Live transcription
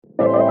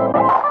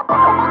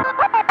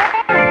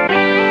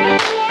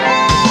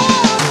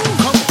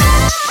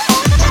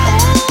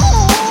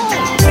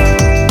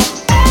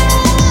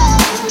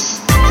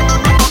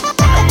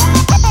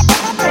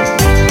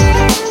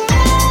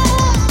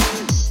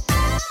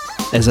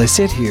As I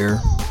sit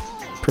here,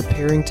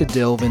 preparing to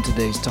delve into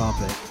today's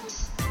topic,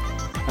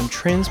 I'm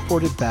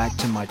transported back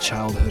to my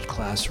childhood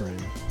classroom.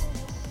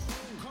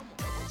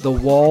 The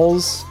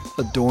walls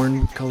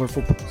adorned with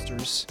colorful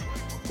posters,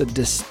 the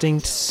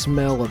distinct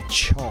smell of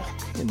chalk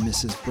in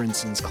Mrs.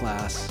 Brinson's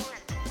class,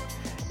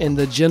 and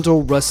the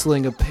gentle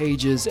rustling of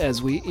pages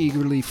as we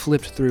eagerly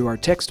flipped through our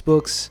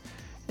textbooks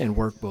and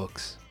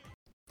workbooks.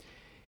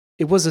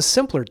 It was a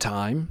simpler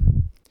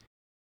time,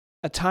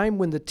 a time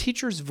when the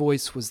teacher's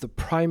voice was the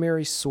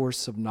primary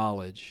source of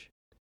knowledge,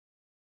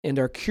 and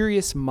our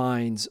curious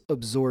minds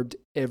absorbed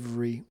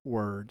every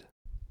word.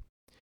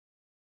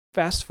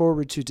 Fast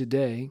forward to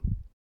today,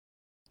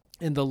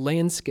 and the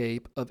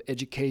landscape of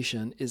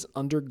education is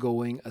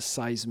undergoing a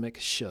seismic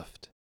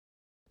shift.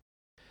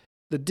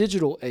 The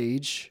digital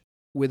age,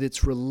 with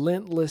its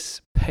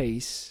relentless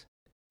pace,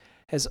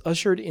 has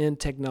ushered in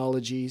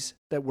technologies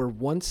that were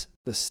once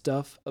the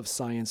stuff of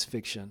science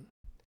fiction.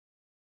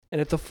 And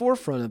at the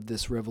forefront of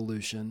this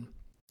revolution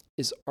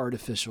is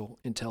artificial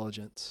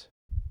intelligence.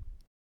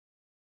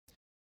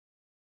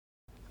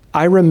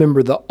 I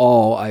remember the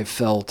awe I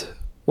felt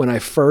when I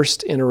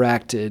first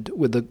interacted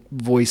with a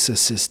voice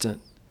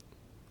assistant.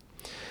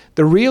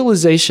 The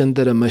realization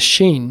that a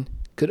machine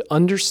could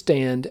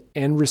understand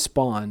and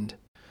respond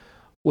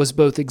was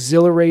both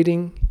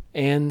exhilarating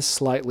and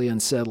slightly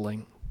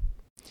unsettling.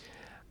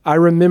 I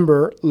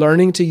remember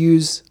learning to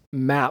use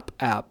map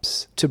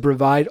apps to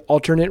provide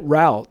alternate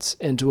routes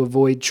and to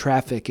avoid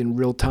traffic in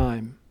real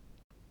time.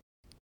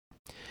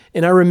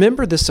 And I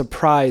remember the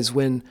surprise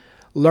when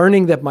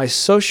learning that my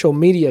social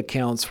media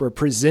accounts were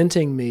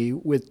presenting me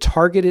with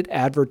targeted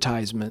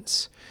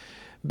advertisements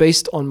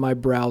based on my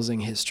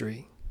browsing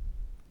history.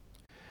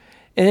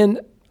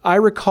 And I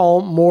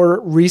recall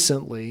more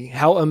recently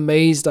how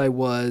amazed I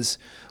was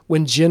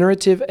when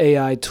generative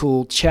AI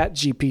tool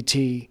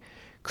ChatGPT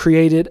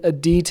created a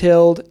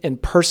detailed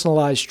and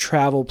personalized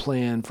travel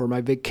plan for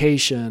my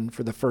vacation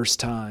for the first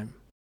time.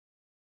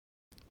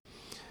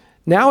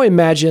 Now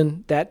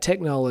imagine that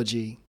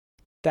technology,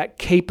 that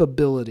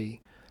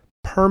capability,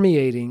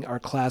 permeating our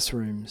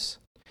classrooms,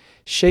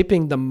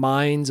 shaping the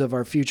minds of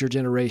our future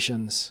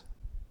generations.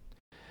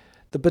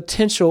 The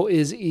potential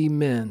is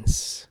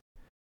immense,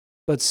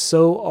 but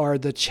so are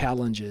the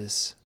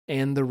challenges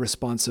and the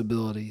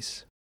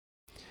responsibilities.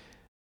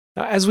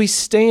 Now, as we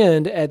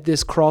stand at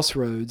this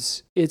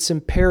crossroads, it's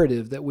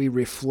imperative that we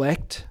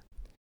reflect,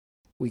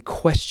 we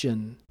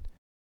question,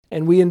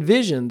 and we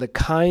envision the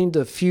kind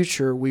of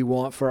future we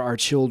want for our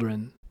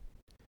children.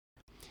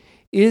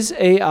 Is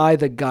AI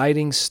the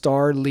guiding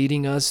star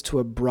leading us to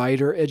a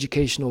brighter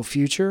educational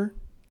future?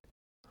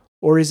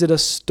 Or is it a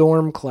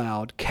storm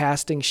cloud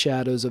casting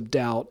shadows of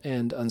doubt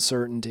and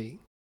uncertainty?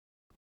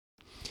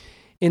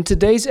 In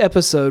today's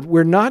episode,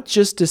 we're not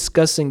just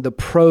discussing the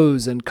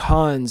pros and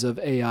cons of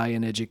AI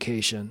in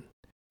education.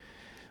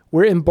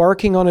 We're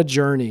embarking on a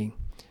journey,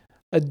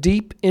 a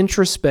deep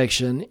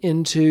introspection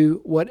into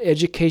what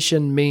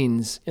education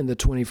means in the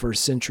 21st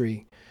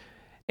century,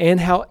 and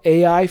how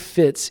AI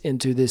fits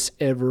into this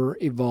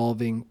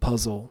ever-evolving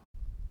puzzle.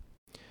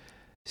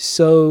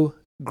 So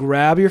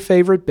grab your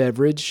favorite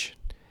beverage,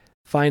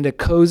 find a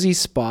cozy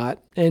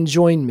spot, and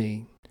join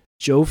me,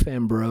 Joe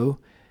Fambro,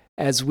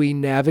 as we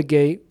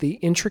navigate the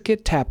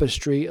intricate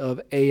tapestry of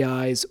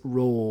AI's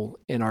role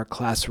in our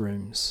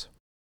classrooms.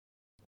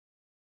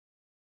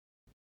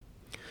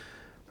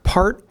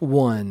 Part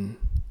 1,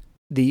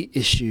 the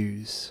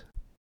issues.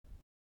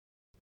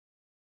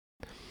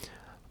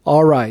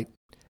 All right,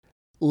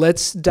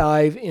 let's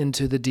dive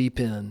into the deep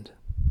end.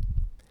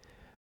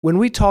 When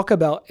we talk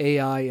about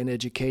AI in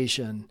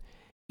education,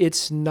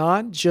 it's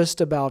not just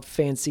about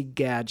fancy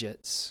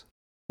gadgets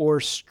or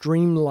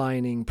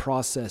streamlining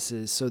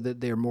processes so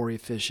that they're more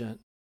efficient.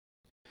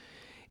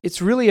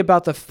 It's really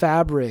about the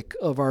fabric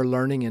of our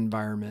learning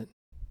environment.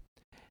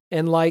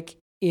 And like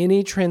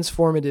any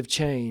transformative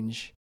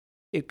change,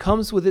 it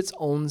comes with its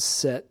own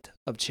set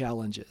of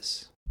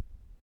challenges.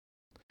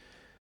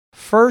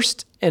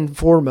 First and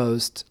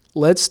foremost,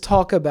 let's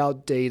talk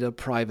about data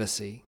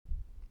privacy.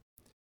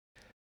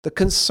 The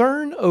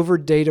concern over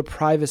data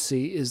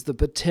privacy is the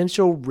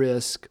potential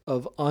risk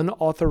of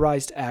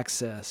unauthorized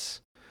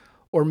access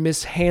or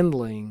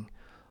mishandling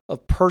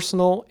of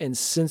personal and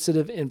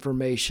sensitive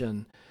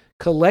information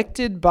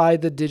collected by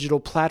the digital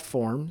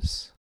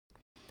platforms,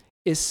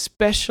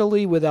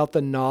 especially without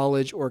the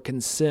knowledge or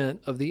consent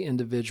of the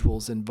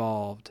individuals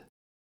involved.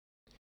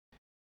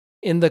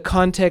 In the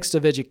context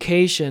of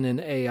education and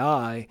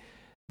AI,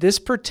 this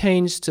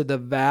pertains to the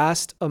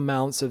vast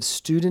amounts of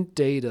student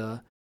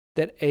data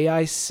that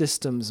AI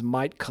systems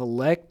might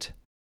collect,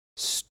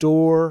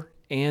 store,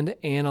 and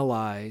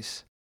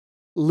analyze,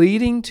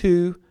 leading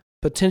to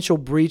potential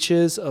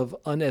breaches of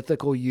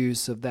unethical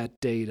use of that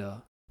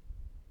data.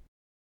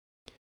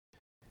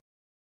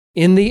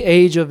 In the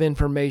age of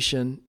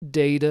information,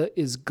 data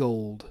is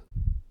gold.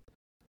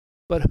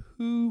 But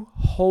who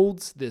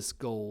holds this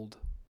gold?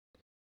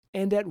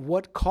 And at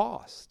what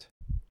cost?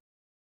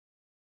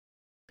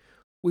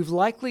 We've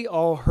likely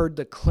all heard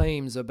the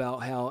claims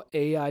about how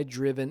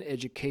AI-driven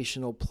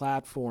educational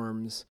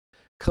platforms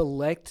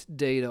collect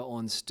data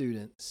on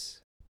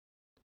students.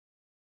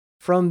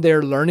 From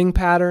their learning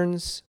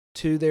patterns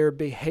to their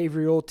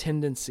behavioral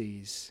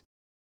tendencies,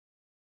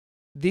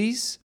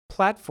 these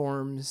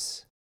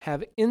platforms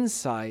have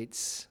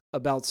insights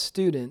about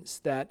students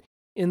that,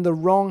 in the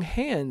wrong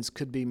hands,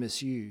 could be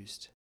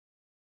misused.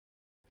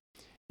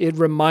 It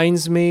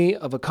reminds me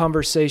of a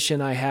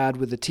conversation I had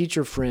with a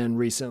teacher friend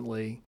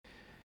recently.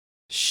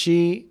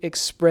 She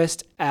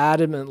expressed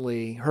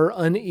adamantly her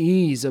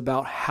unease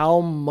about how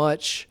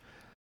much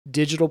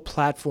digital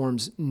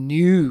platforms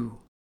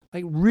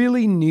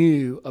really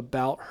knew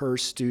about her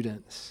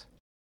students.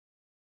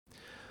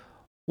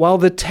 While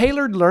the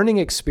tailored learning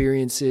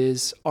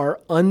experiences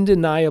are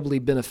undeniably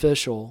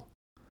beneficial,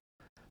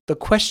 the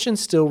question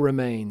still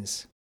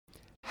remains: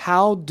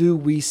 how do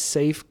we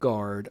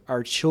safeguard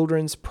our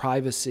children's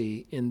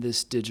privacy in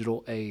this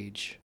digital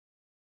age?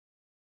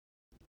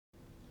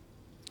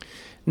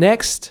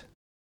 Next,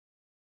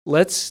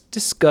 let's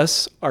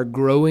discuss our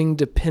growing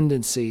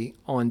dependency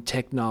on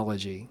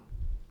technology.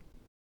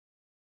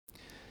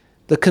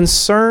 The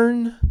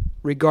concern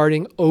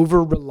regarding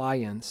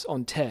over-reliance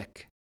on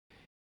tech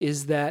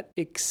is that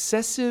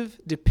excessive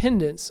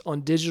dependence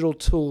on digital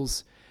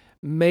tools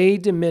may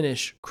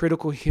diminish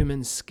critical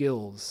human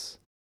skills,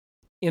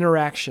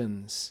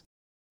 interactions,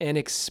 and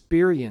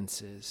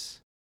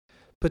experiences,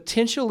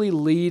 potentially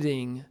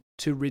leading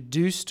to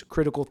reduced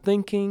critical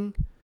thinking,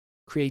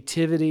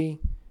 creativity,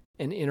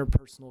 and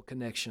interpersonal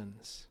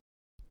connections.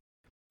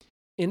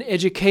 In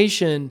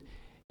education,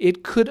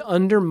 it could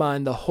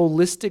undermine the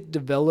holistic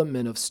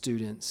development of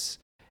students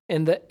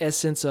and the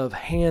essence of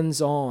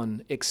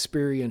hands-on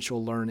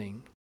experiential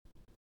learning.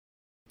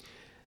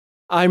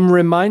 I'm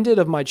reminded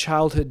of my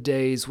childhood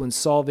days when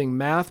solving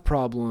math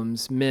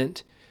problems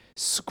meant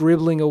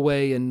scribbling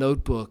away in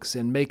notebooks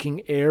and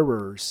making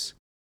errors,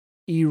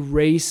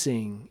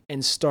 erasing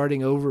and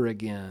starting over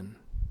again.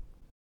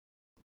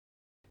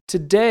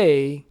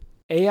 Today,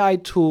 AI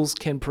tools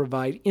can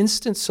provide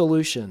instant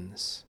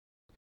solutions.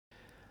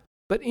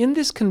 But in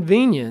this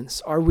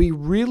convenience, are we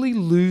really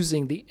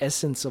losing the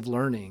essence of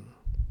learning?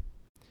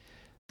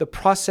 The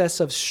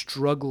process of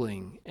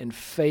struggling and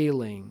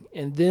failing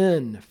and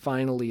then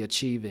finally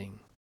achieving.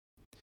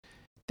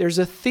 There's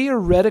a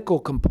theoretical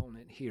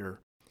component here,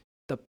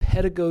 the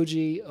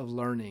pedagogy of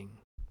learning.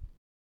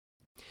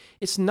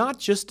 It's not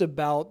just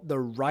about the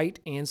right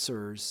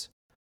answers,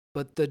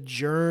 but the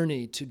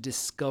journey to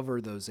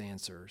discover those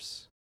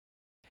answers.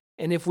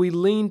 And if we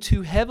lean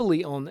too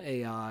heavily on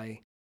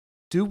AI,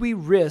 do we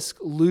risk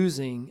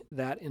losing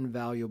that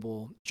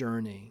invaluable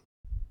journey?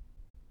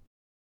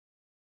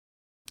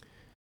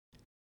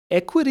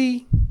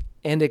 Equity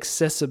and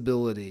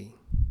accessibility.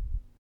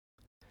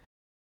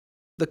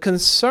 The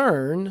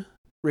concern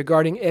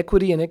regarding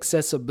equity and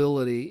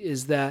accessibility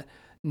is that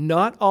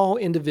not all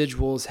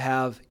individuals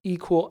have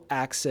equal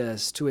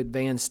access to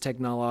advanced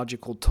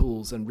technological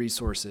tools and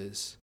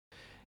resources,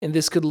 and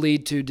this could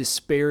lead to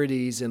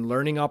disparities in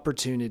learning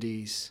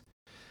opportunities,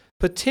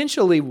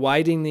 potentially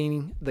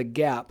widening the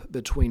gap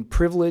between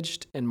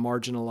privileged and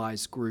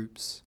marginalized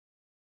groups.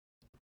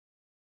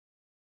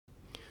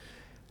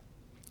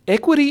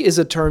 Equity is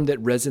a term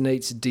that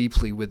resonates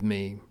deeply with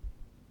me.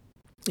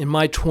 In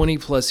my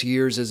 20-plus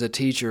years as a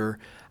teacher,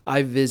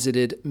 I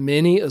visited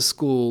many a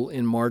school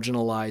in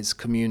marginalized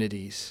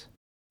communities.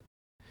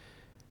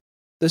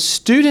 The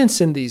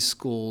students in these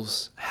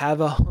schools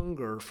have a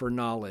hunger for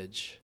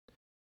knowledge,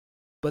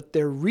 but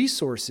their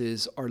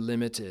resources are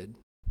limited.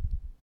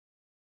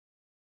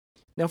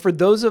 Now, for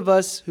those of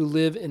us who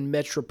live in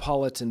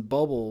metropolitan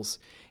bubbles,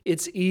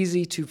 it's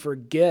easy to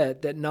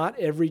forget that not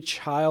every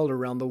child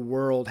around the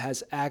world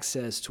has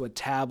access to a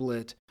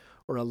tablet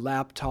or a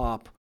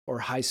laptop or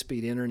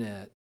high-speed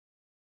internet.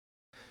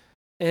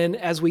 And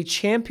as we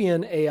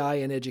champion AI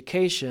in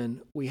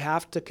education, we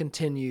have to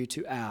continue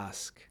to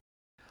ask,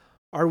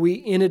 are we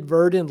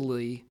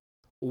inadvertently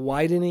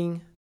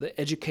widening the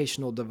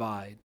educational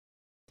divide?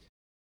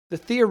 The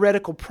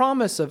theoretical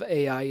promise of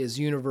AI is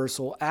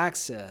universal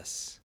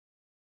access,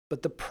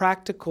 but the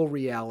practical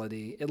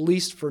reality, at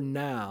least for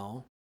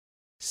now,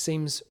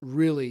 seems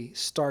really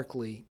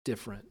starkly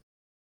different.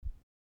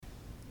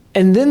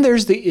 And then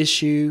there's the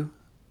issue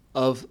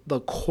of the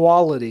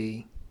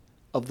quality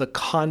of the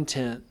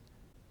content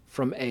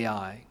from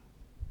AI.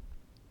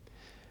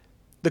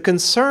 The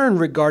concern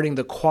regarding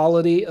the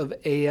quality of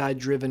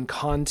AI-driven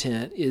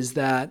content is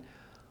that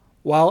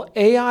while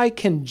AI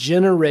can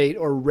generate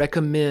or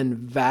recommend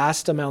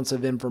vast amounts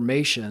of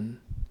information,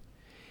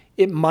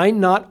 it might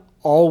not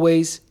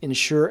always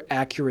ensure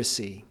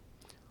accuracy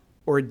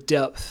or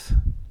depth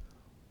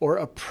or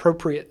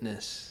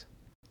appropriateness,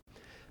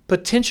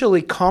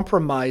 potentially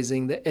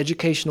compromising the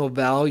educational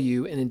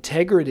value and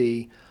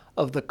integrity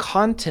of the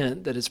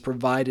content that is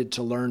provided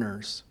to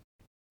learners.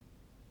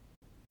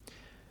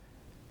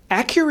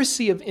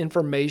 Accuracy of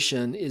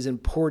information is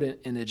important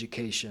in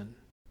education.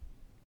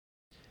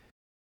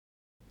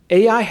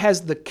 AI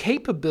has the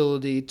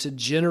capability to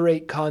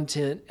generate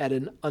content at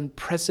an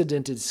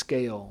unprecedented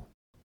scale.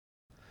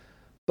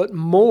 But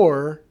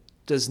more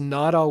does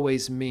not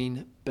always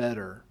mean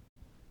better.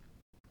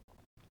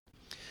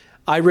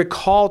 I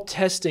recall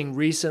testing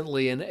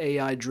recently an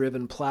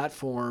AI-driven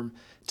platform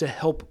to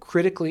help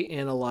critically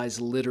analyze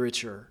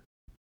literature.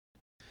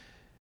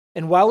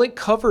 And while it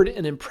covered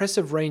an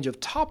impressive range of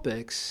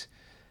topics,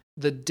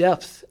 the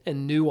depth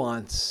and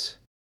nuance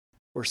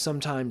were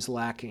sometimes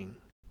lacking.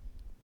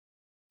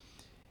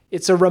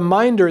 It's a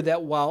reminder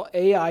that while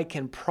AI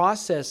can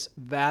process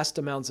vast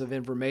amounts of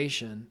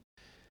information,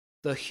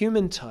 the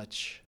human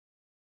touch,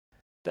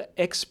 the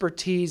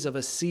expertise of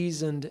a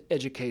seasoned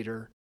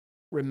educator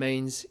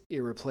remains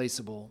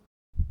irreplaceable.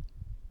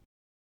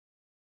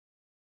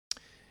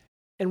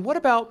 And what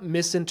about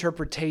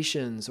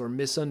misinterpretations or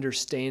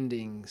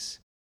misunderstandings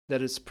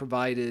that is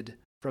provided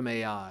from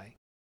AI?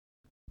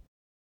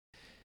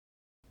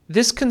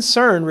 This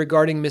concern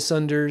regarding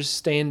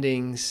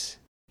misunderstandings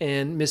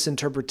and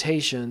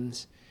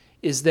misinterpretations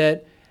is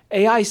that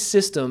AI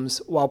systems,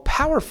 while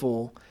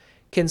powerful,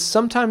 can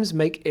sometimes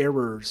make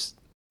errors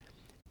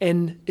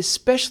and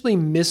especially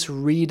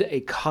misread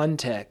a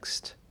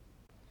context,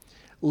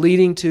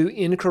 leading to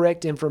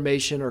incorrect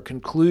information or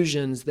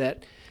conclusions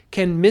that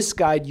can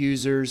misguide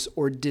users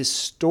or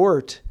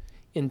distort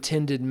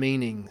intended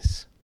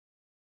meanings.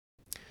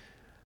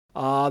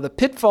 The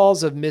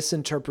pitfalls of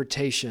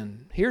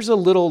misinterpretation. Here's a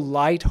little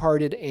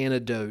lighthearted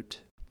anecdote.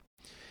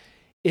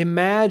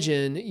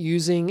 Imagine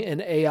using an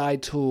AI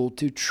tool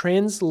to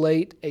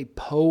translate a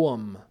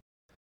poem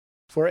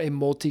for a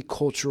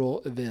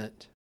multicultural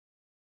event.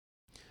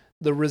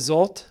 The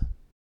result?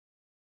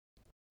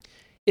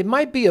 It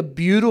might be a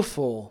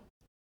beautiful,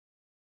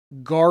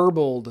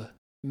 garbled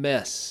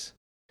mess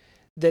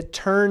that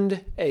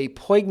turned a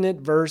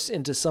poignant verse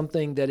into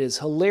something that is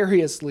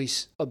hilariously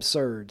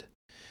absurd.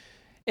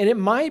 And it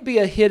might be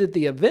a hit at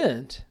the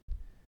event,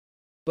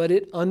 but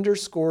it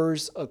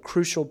underscores a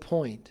crucial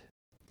point.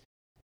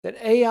 That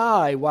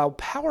AI, while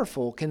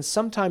powerful, can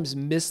sometimes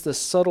miss the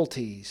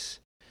subtleties,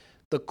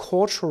 the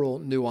cultural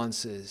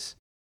nuances,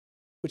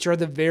 which are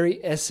the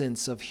very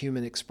essence of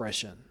human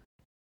expression.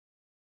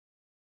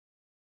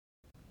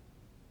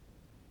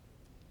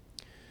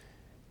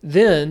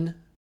 Then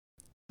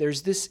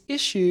there's this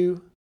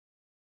issue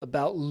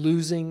about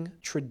losing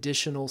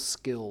traditional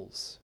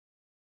skills.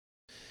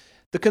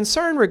 The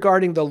concern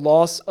regarding the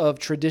loss of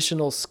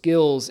traditional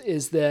skills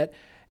is that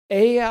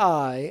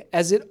AI,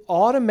 as it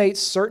automates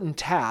certain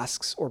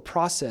tasks or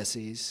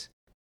processes,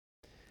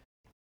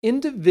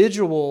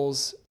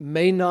 individuals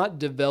may not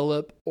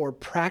develop or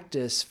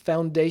practice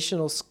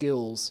foundational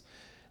skills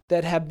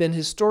that have been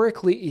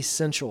historically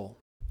essential,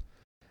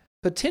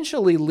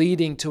 potentially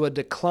leading to a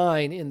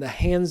decline in the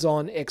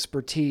hands-on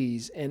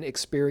expertise and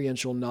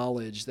experiential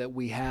knowledge that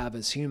we have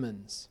as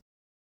humans.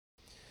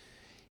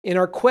 In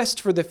our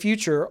quest for the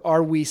future,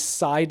 are we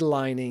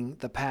sidelining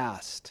the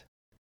past?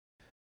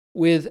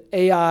 With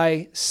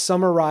AI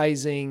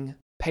summarizing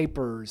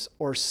papers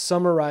or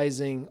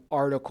summarizing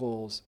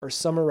articles or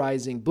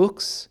summarizing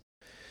books,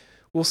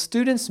 will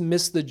students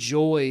miss the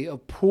joy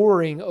of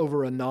poring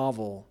over a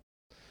novel,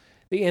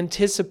 the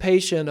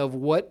anticipation of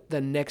what the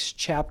next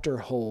chapter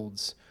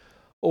holds,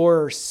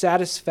 or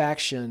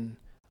satisfaction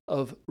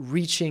of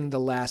reaching the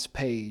last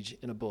page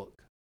in a book?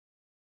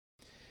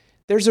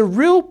 There's a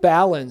real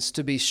balance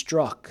to be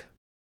struck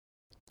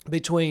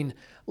between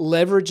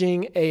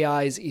leveraging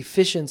AI's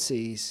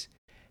efficiencies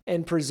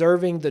and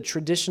preserving the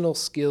traditional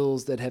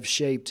skills that have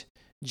shaped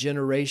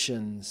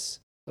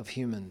generations of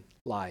human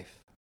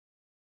life.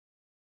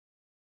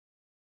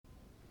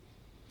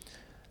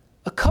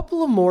 A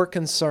couple of more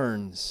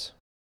concerns.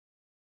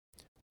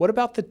 What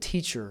about the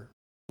teacher?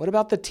 What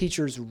about the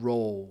teacher's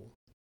role?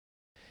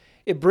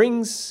 It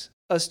brings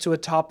us to a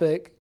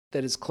topic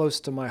that is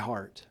close to my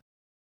heart.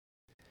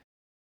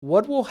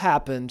 What will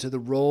happen to the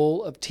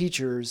role of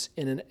teachers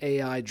in an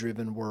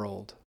AI-driven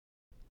world?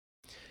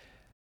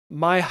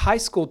 My high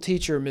school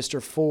teacher,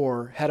 Mr.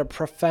 Four, had a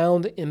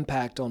profound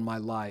impact on my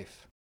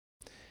life.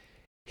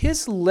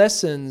 His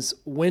lessons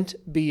went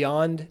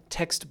beyond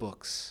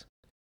textbooks.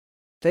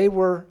 They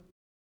were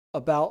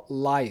about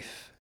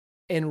life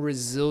and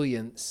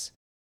resilience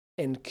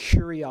and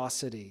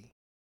curiosity.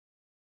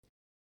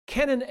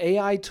 Can an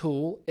AI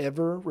tool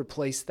ever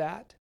replace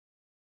that?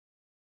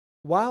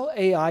 While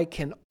AI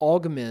can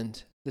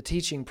augment the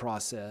teaching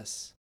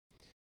process,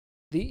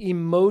 the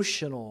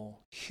emotional,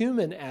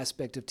 human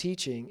aspect of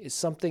teaching is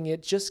something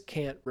it just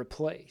can't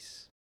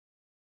replace.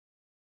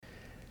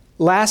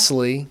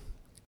 Lastly,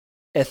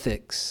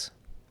 ethics.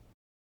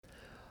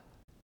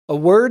 A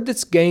word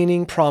that's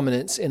gaining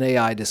prominence in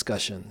AI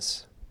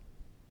discussions.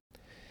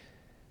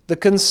 The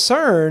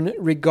concern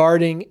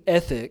regarding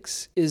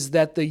ethics is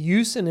that the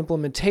use and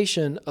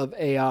implementation of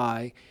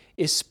AI,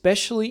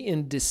 especially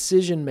in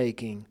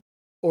decision-making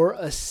or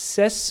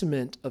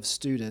assessment of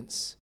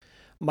students,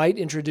 might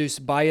introduce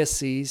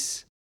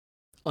biases,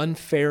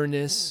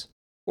 unfairness,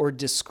 or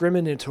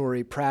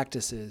discriminatory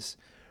practices,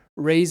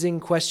 raising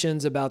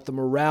questions about the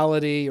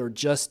morality or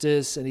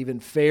justice and even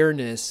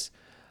fairness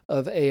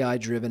of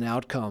AI-driven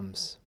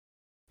outcomes.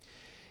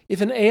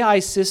 If an AI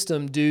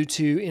system, due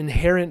to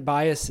inherent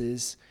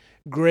biases,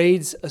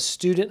 grades a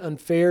student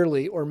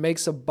unfairly or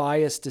makes a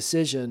biased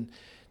decision,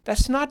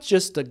 that's not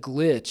just a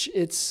glitch,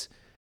 it's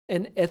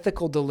an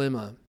ethical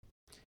dilemma.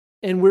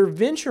 And we're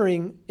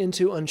venturing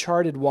into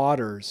uncharted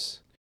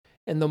waters,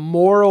 and the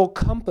moral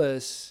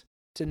compass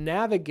to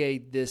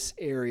navigate this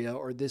area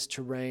or this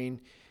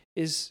terrain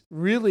is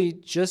really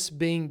just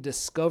being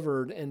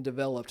discovered and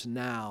developed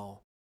now.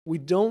 We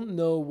don't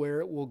know where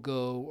it will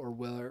go or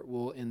where it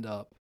will end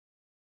up.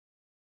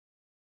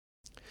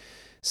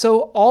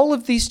 So all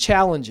of these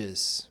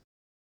challenges,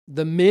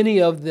 the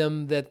many of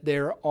them that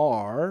there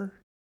are,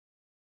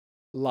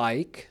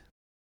 like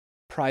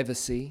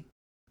privacy,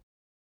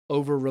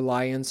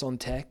 over-reliance on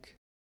tech,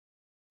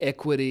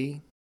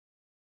 equity,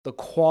 the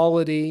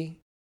quality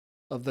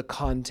of the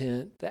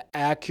content, the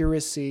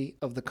accuracy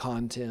of the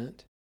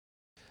content,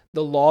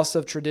 the loss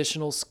of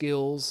traditional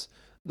skills,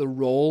 the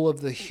role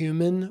of the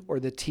human or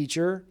the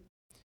teacher,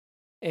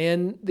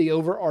 and the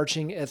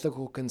overarching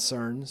ethical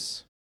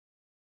concerns.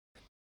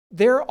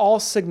 They're all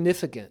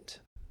significant.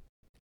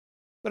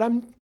 But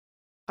I'm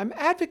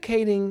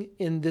advocating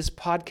in this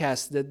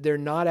podcast that they're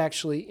not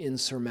actually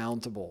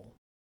insurmountable.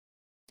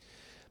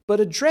 But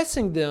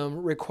addressing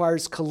them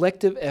requires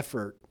collective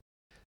effort,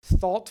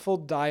 thoughtful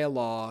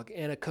dialogue,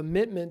 and a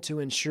commitment to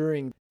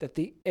ensuring that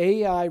the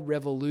AI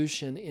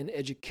revolution in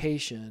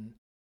education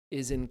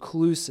is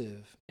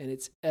inclusive and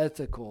it's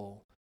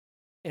ethical,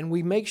 and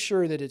we make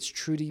sure that it's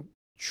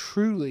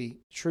truly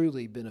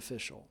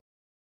beneficial.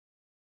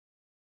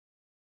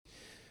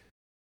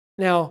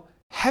 Now,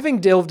 having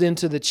delved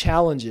into the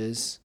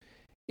challenges,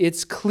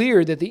 it's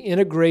clear that the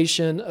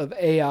integration of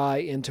AI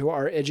into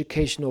our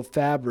educational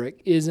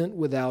fabric isn't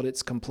without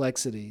its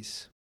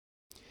complexities.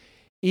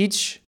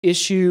 Each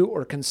issue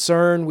or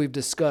concern we've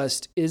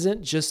discussed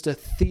isn't just a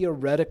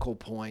theoretical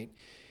point.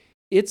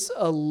 It's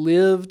a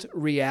lived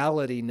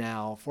reality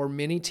now for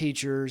many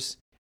teachers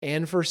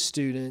and for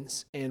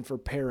students and for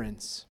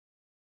parents.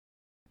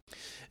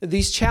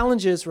 These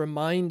challenges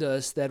remind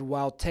us that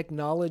while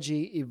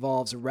technology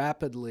evolves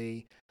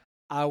rapidly,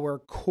 our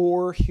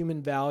core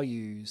human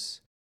values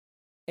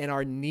and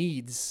our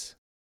needs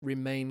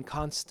remain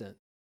constant.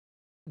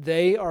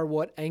 They are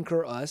what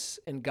anchor us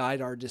and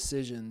guide our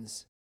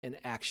decisions and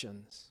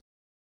actions.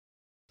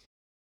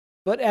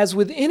 But as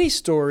with any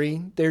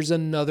story, there's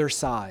another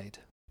side.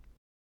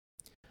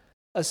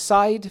 A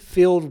side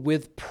filled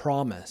with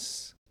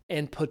promise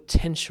and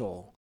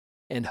potential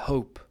and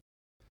hope.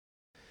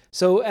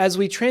 So as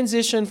we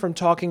transition from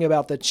talking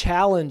about the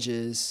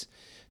challenges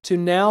to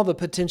now the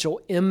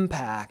potential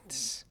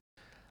impacts,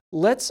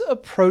 let's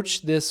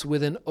approach this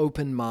with an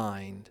open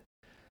mind.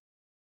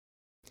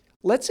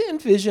 Let's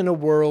envision a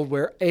world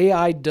where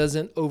AI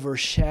doesn't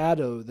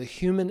overshadow the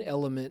human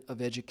element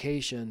of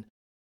education,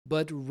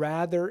 but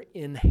rather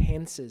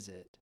enhances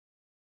it,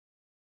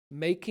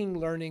 making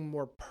learning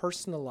more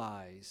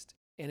personalized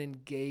and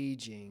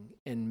engaging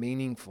and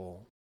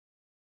meaningful.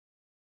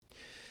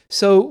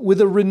 So, with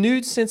a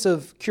renewed sense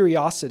of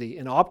curiosity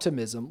and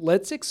optimism,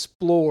 let's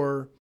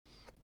explore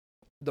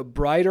the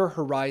brighter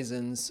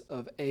horizons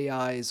of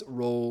AI's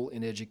role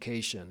in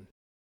education.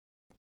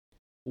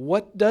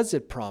 What does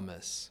it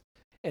promise?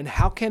 And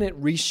how can it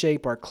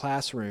reshape our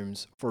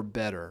classrooms for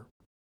better?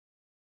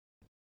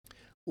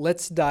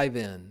 Let's dive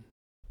in.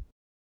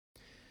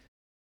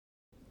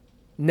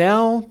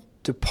 Now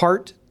to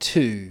part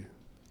 2,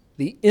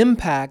 the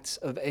impacts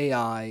of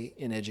AI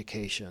in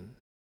education.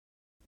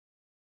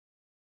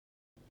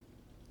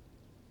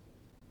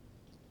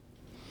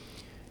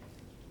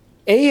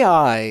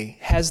 AI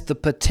has the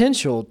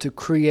potential to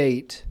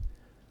create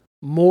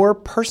more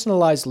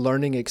personalized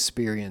learning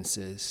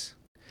experiences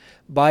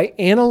by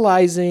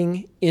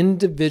analyzing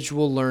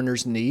individual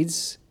learners'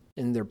 needs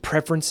and their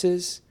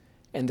preferences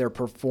and their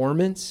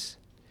performance,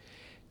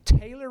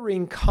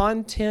 tailoring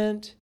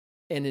content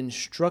and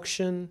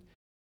instruction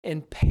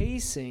and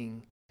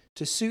pacing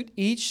to suit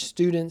each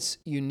student's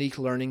unique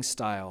learning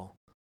style,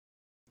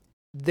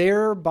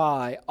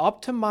 thereby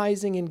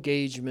optimizing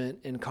engagement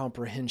and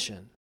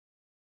comprehension.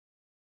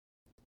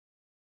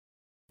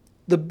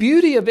 The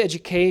beauty of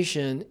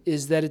education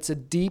is that it's a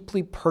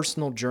deeply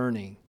personal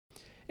journey,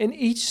 and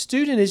each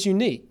student is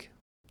unique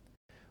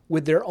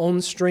with their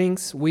own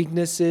strengths,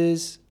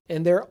 weaknesses,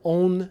 and their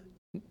own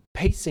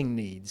pacing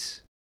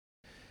needs.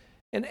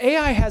 And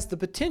AI has the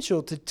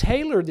potential to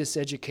tailor this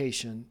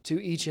education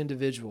to each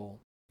individual.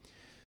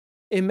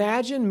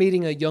 Imagine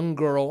meeting a young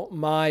girl,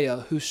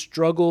 Maya, who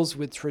struggles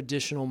with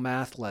traditional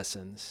math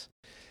lessons,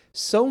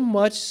 so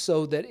much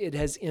so that it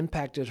has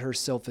impacted her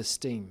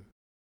self-esteem.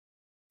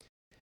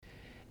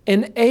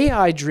 An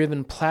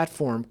AI-driven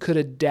platform could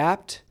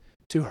adapt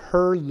to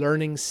her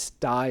learning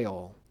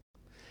style,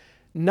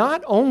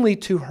 not only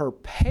to her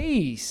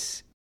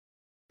pace,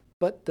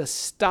 but the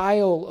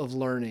style of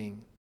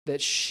learning that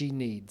she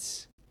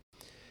needs,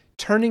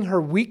 turning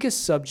her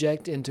weakest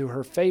subject into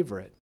her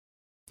favorite.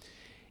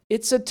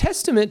 It's a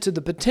testament to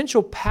the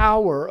potential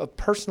power of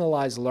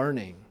personalized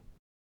learning.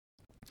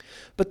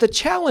 But the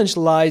challenge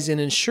lies in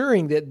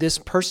ensuring that this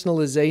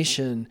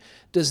personalization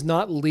does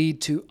not lead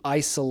to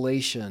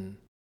isolation,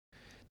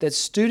 that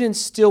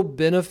students still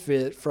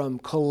benefit from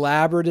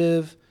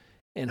collaborative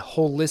and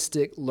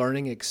holistic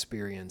learning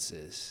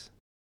experiences,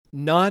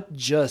 not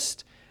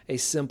just a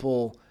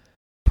simple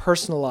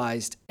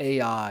personalized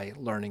AI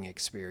learning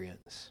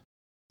experience.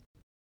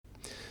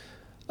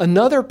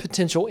 Another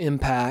potential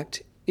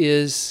impact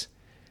is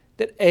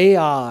that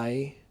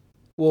AI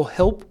will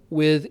help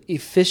with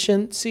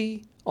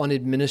efficiency on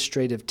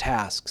administrative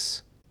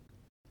tasks.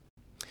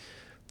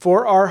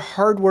 For our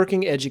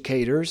hardworking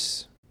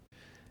educators,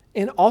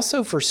 and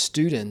also for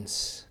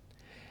students,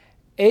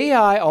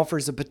 AI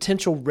offers a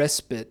potential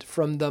respite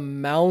from the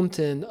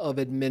mountain of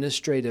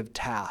administrative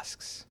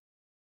tasks.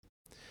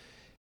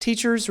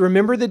 Teachers,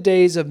 remember the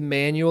days of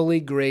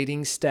manually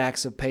grading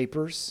stacks of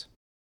papers?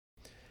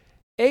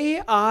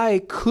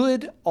 AI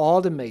could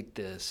automate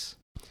this,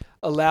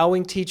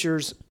 allowing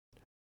teachers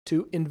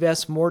to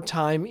invest more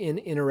time in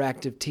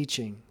interactive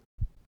teaching.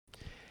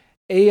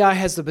 AI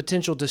has the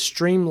potential to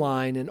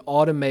streamline and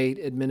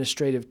automate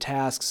administrative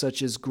tasks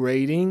such as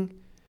grading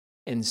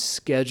and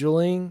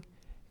scheduling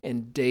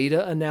and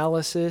data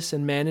analysis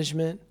and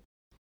management,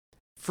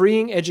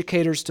 freeing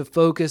educators to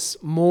focus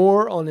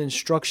more on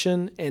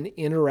instruction and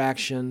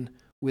interaction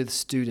with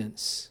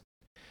students.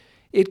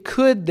 It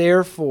could,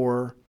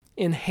 therefore,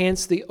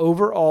 enhance the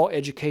overall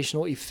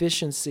educational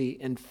efficiency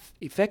and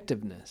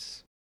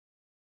effectiveness.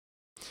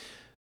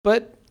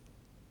 But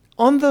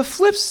on the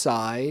flip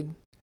side,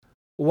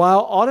 while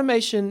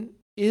automation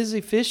is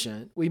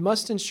efficient, we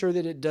must ensure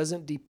that it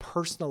doesn't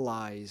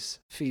depersonalize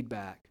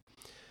feedback.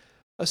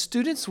 A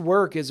student's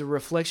work is a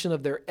reflection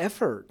of their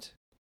effort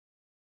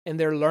and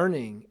their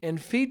learning,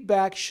 and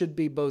feedback should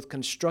be both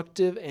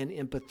constructive and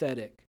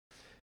empathetic.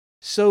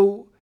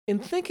 So, in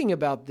thinking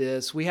about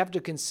this, we have to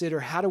consider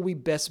how do we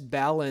best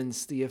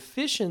balance the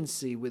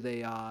efficiency with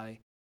AI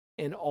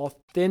and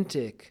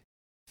authentic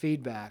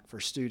feedback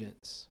for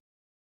students.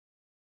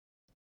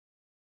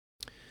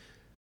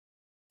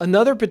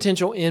 Another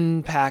potential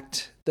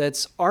impact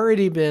that's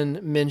already been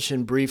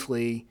mentioned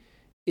briefly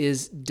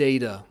is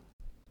data.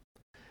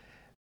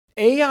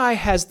 AI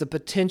has the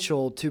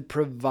potential to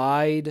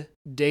provide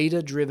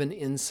data-driven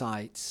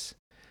insights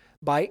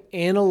by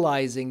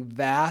analyzing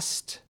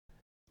vast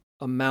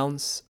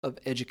amounts of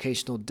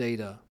educational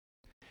data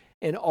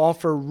and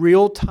offer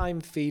real-time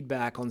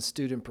feedback on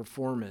student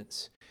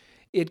performance.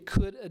 It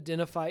could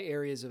identify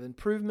areas of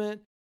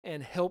improvement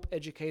and help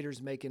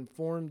educators make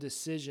informed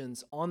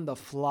decisions on the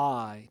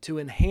fly to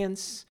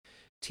enhance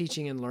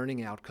teaching and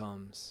learning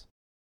outcomes.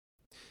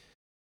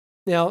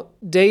 Now,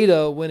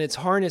 data, when it's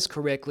harnessed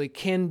correctly,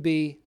 can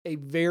be a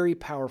very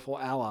powerful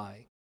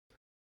ally.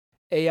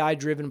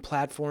 AI-driven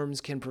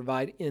platforms can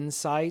provide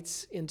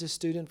insights into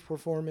student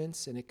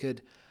performance, and it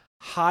could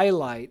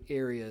highlight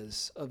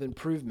areas of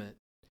improvement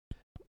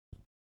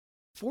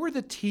for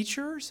the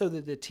teacher so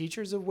that the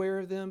teacher's aware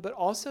of them, but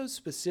also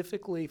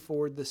specifically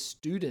for the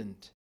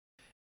student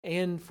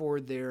and for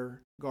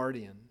their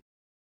guardian.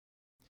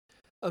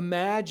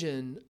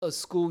 Imagine a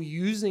school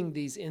using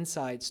these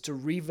insights to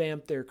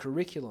revamp their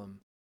curriculum,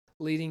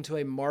 leading to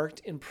a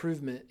marked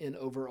improvement in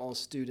overall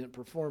student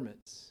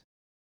performance.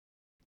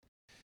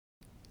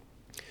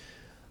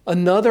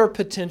 Another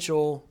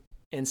potential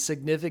and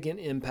significant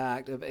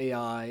impact of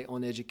AI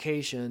on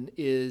education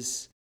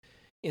is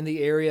in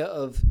the area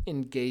of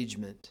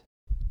engagement.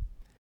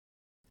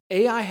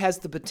 AI has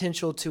the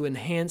potential to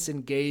enhance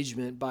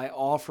engagement by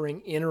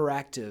offering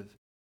interactive,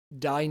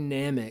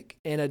 dynamic,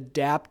 and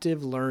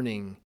adaptive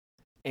learning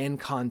and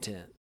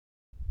content.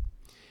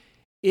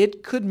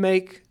 It could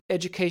make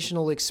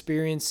educational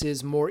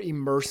experiences more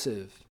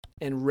immersive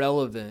and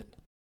relevant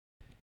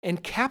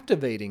and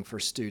captivating for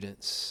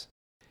students,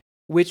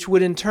 which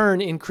would in turn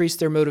increase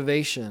their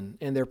motivation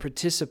and their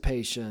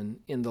participation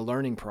in the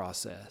learning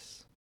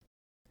process.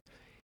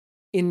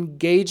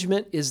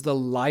 Engagement is the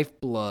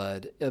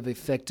lifeblood of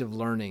effective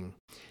learning,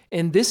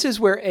 and this is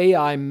where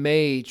AI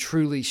may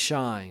truly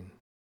shine.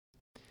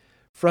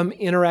 From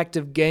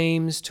interactive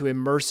games to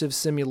immersive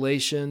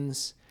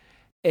simulations,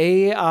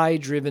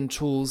 AI-driven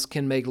tools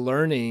can make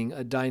learning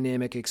a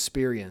dynamic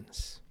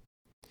experience.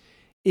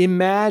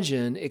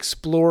 Imagine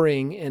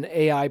exploring an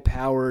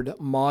AI-powered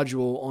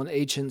module on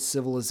ancient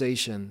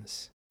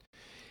civilizations.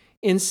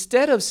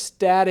 Instead of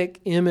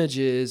static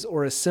images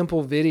or a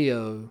simple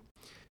video,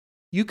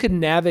 you could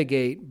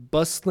navigate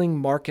bustling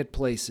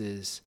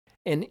marketplaces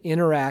and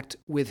interact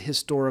with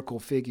historical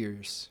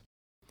figures.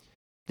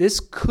 This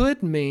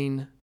could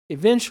mean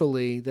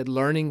eventually that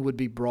learning would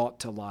be brought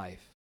to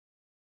life.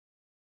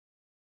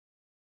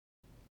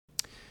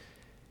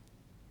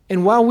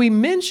 And while we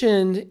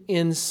mentioned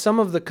in some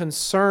of the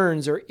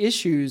concerns or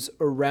issues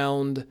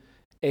around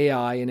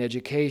AI in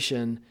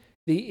education,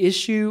 the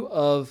issue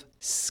of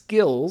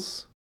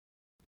skills,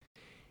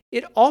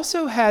 it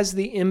also has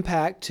the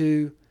impact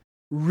to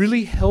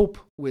really help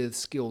with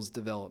skills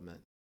development.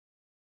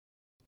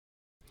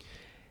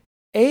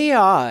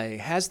 AI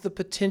has the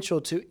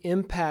potential to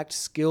impact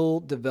skill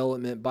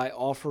development by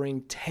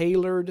offering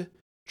tailored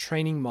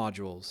training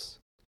modules,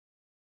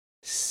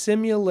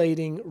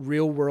 simulating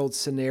real-world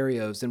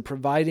scenarios, and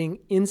providing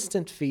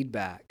instant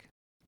feedback,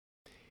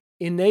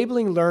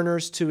 enabling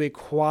learners to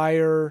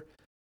acquire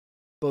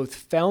both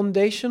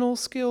foundational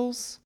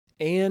skills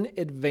and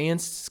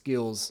advanced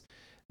skills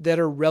that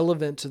are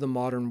relevant to the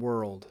modern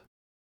world.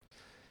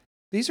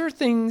 These are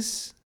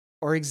things,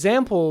 or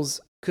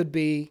examples could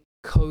be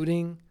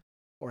coding,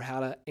 or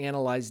how to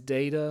analyze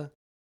data,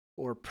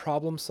 or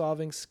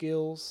problem-solving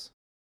skills.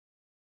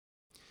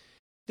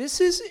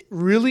 This is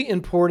really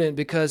important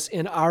because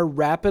in our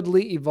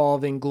rapidly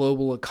evolving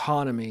global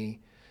economy,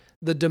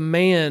 the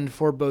demand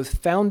for both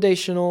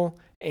foundational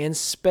and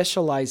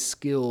specialized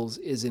skills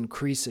is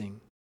increasing.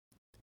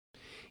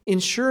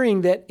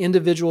 Ensuring that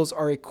individuals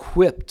are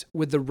equipped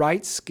with the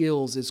right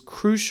skills is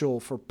crucial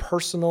for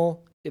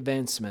personal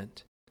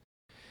advancement,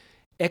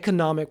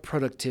 economic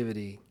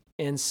productivity,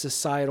 and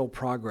societal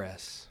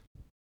progress.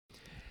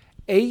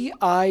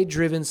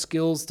 AI-driven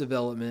skills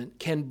development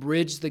can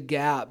bridge the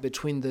gap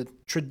between the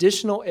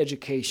traditional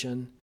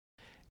education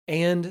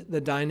and the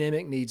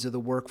dynamic needs of the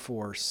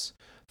workforce,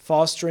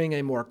 fostering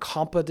a more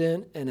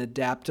competent and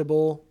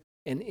adaptable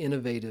and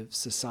innovative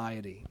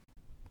society.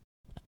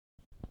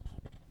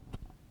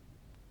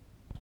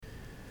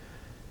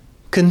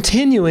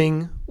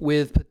 Continuing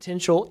with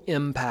potential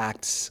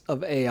impacts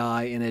of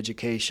AI in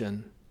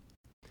education,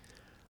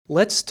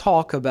 let's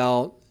talk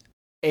about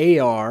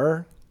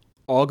AR,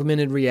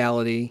 augmented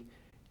reality,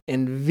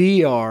 and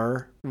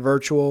VR,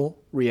 virtual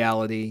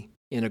reality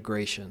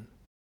integration.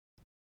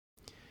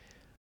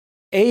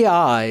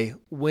 AI,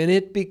 when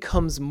it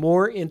becomes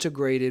more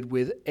integrated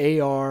with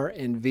AR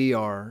and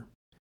VR,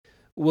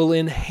 will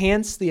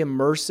enhance the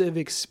immersive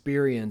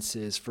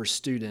experiences for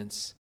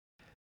students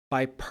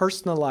by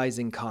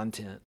personalizing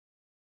content.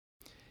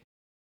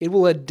 It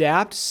will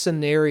adapt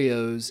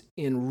scenarios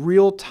in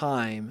real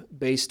time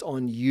based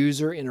on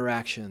user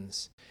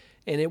interactions,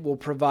 and it will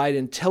provide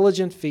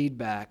intelligent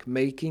feedback,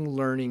 making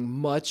learning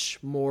much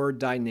more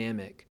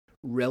dynamic,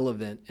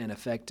 relevant, and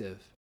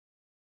effective.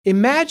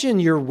 Imagine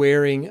you're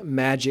wearing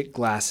magic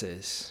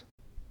glasses.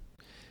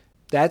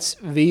 That's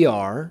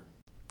VR.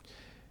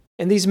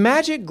 And these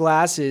magic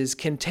glasses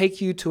can take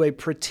you to a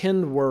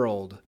pretend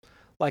world,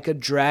 like a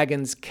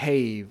dragon's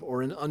cave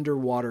or an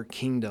underwater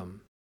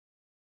kingdom.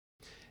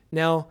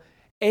 Now,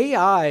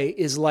 AI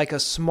is like a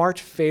smart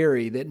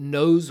fairy that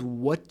knows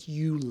what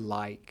you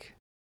like.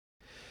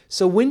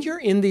 So when you're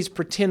in these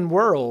pretend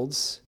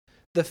worlds,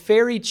 the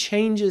fairy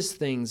changes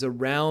things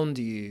around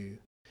you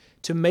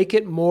to make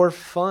it more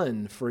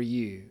fun for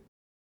you.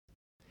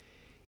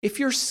 If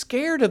you're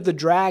scared of the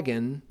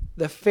dragon,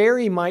 the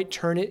fairy might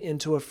turn it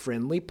into a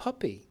friendly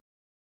puppy.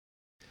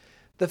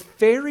 The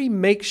fairy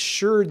makes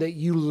sure that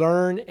you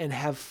learn and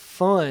have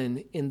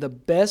fun in the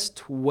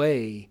best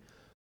way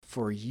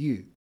for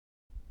you.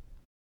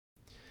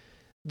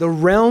 The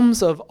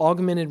realms of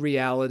augmented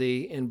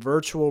reality and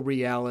virtual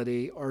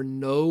reality are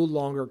no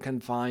longer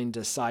confined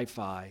to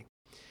sci-fi.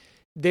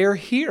 They're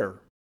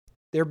here.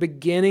 They're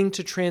beginning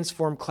to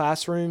transform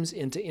classrooms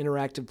into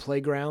interactive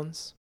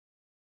playgrounds.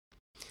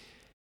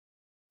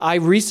 I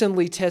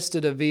recently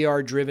tested a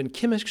VR-driven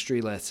chemistry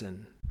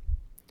lesson.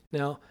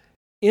 Now,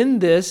 in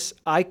this,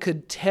 I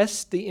could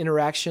test the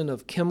interaction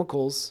of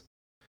chemicals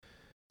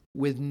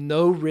with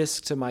no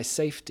risk to my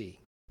safety.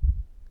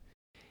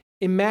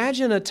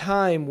 Imagine a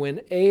time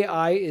when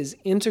AI is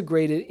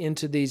integrated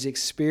into these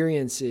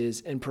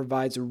experiences and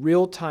provides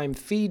real-time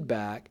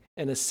feedback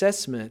and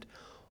assessment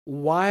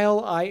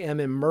while I am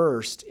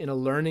immersed in a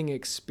learning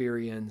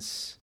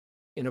experience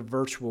in a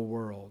virtual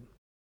world.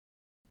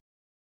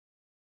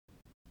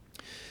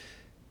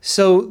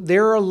 So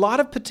there are a lot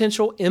of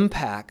potential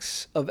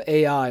impacts of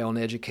AI on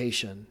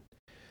education.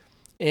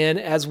 And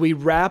as we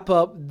wrap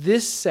up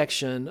this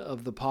section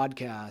of the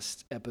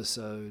podcast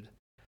episode,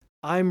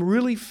 I'm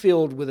really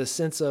filled with a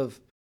sense of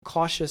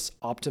cautious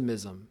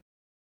optimism.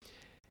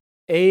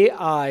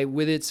 AI,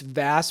 with its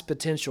vast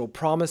potential,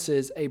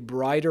 promises a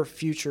brighter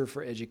future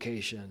for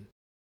education.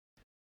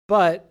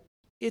 But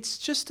it's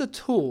just a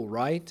tool,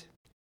 right?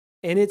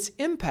 And its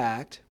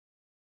impact,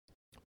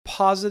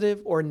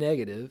 positive or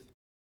negative,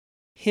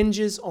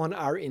 hinges on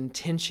our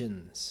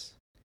intentions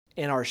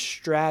and our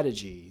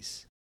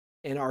strategies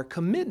and our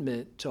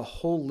commitment to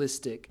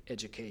holistic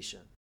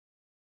education.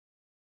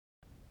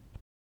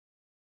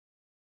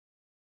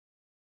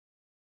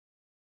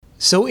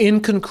 So in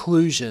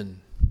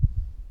conclusion,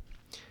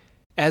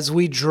 as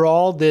we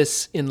draw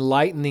this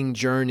enlightening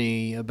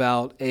journey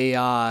about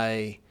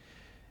AI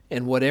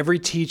and what every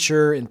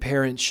teacher and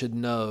parent should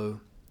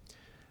know,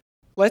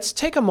 let's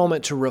take a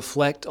moment to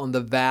reflect on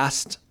the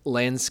vast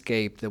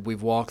landscape that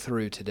we've walked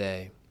through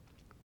today.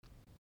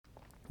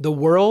 The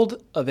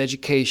world of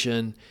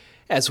education,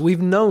 as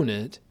we've known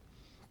it,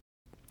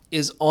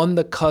 is on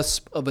the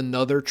cusp of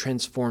another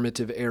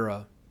transformative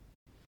era.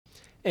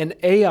 And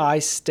AI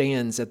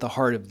stands at the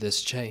heart of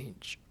this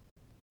change.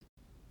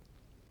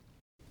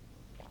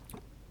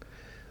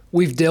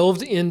 We've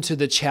delved into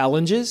the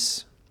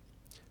challenges,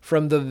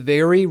 from the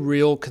very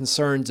real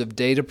concerns of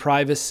data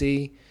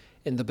privacy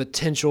and the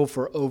potential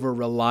for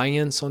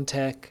over-reliance on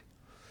tech,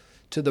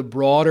 to the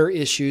broader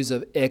issues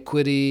of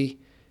equity,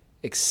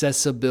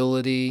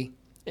 accessibility,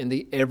 and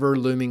the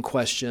ever-looming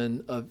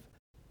question of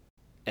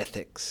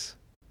ethics.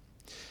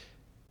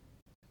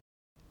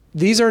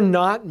 These are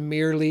not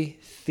merely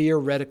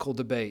theoretical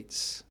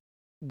debates.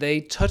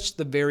 They touch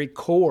the very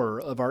core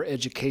of our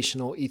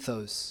educational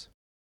ethos.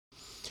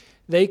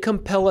 They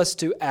compel us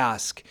to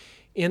ask,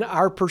 in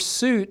our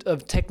pursuit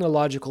of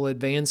technological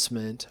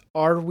advancement,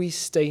 are we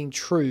staying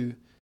true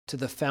to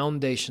the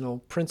foundational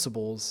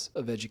principles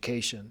of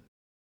education?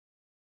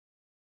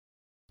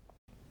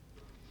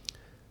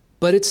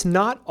 But it's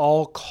not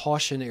all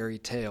cautionary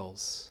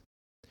tales.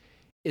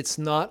 It's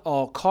not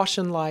all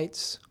caution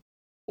lights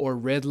or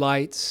red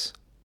lights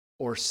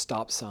or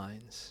stop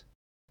signs.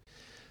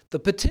 The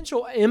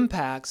potential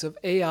impacts of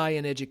AI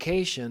in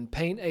education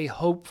paint a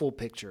hopeful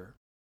picture.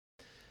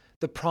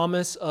 The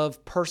promise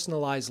of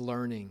personalized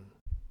learning,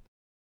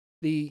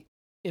 the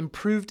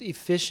improved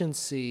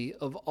efficiency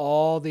of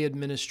all the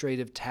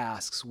administrative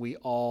tasks we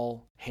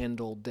all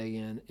handle day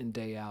in and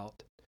day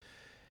out,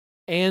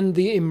 and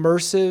the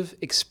immersive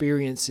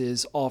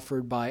experiences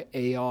offered by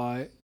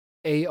AI,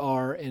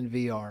 AR, and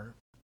VR.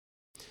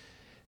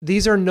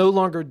 These are no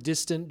longer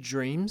distant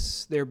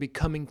dreams. They're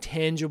becoming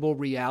tangible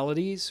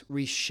realities,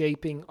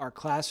 reshaping our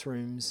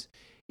classrooms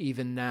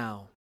even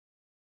now.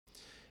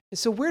 And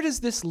so where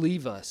does this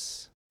leave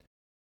us?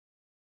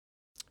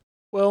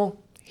 Well,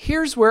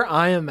 here's where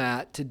I am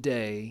at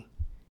today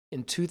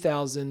in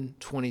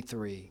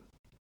 2023.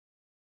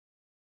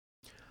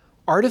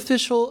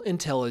 Artificial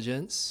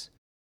intelligence,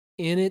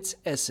 in its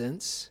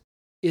essence,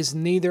 is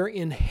neither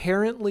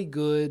inherently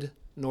good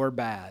nor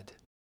bad.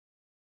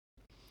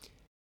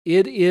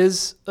 It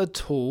is a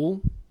tool,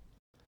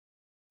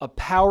 a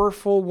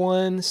powerful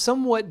one,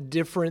 somewhat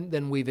different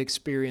than we've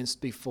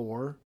experienced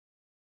before,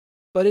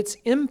 but its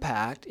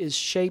impact is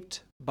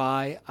shaped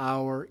by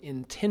our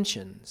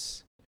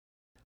intentions,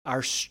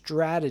 our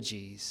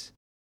strategies,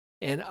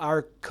 and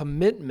our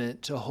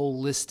commitment to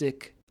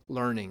holistic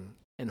learning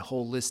and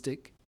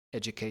holistic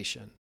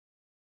education.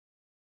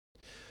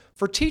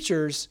 For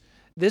teachers,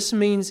 this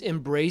means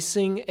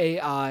embracing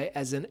AI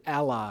as an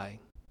ally,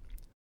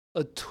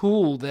 a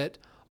tool that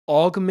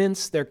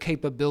augments their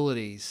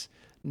capabilities,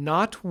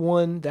 not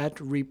one that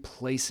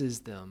replaces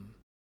them.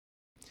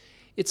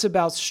 It's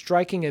about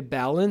striking a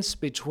balance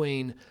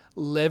between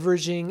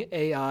leveraging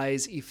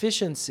AI's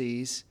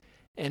efficiencies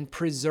and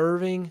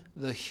preserving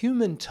the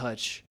human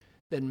touch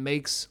that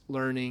makes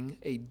learning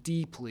a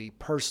deeply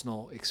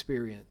personal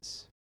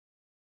experience.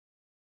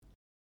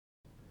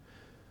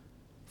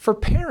 For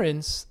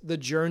parents, the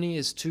journey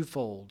is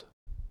twofold.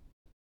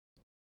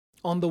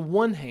 On the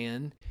one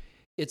hand,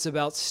 it's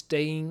about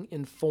staying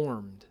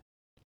informed,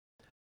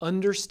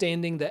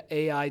 understanding the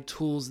AI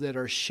tools that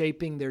are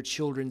shaping their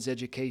children's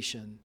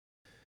education,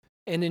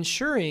 and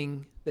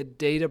ensuring that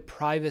data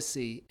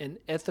privacy and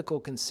ethical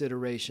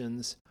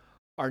considerations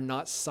are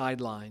not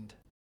sidelined.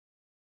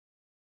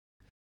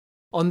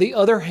 On the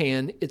other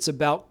hand, it's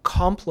about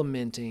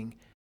complementing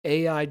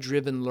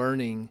AI-driven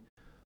learning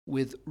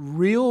with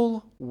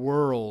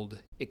real-world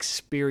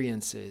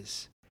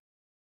experiences,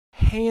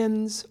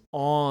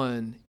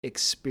 hands-on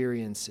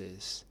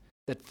experiences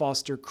that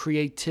foster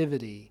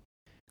creativity,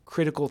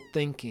 critical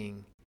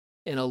thinking,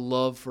 and a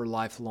love for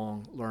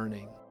lifelong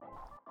learning.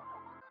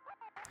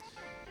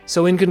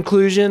 So in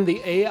conclusion,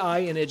 the AI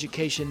in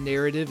education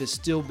narrative is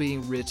still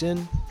being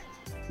written.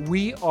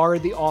 We are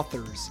the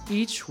authors,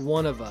 each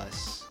one of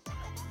us,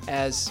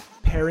 as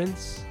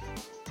parents,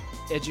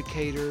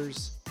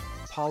 educators,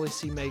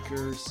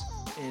 policymakers,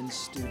 and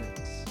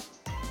students.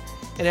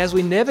 And as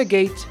we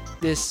navigate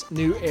this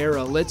new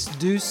era, let's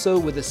do so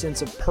with a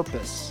sense of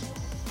purpose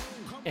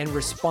and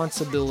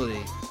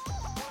responsibility,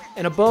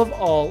 and above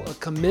all, a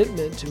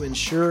commitment to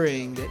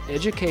ensuring that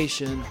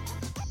education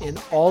in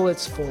all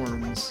its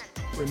forms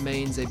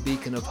remains a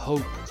beacon of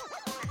hope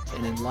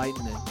and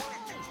enlightenment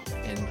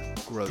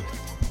and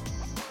growth.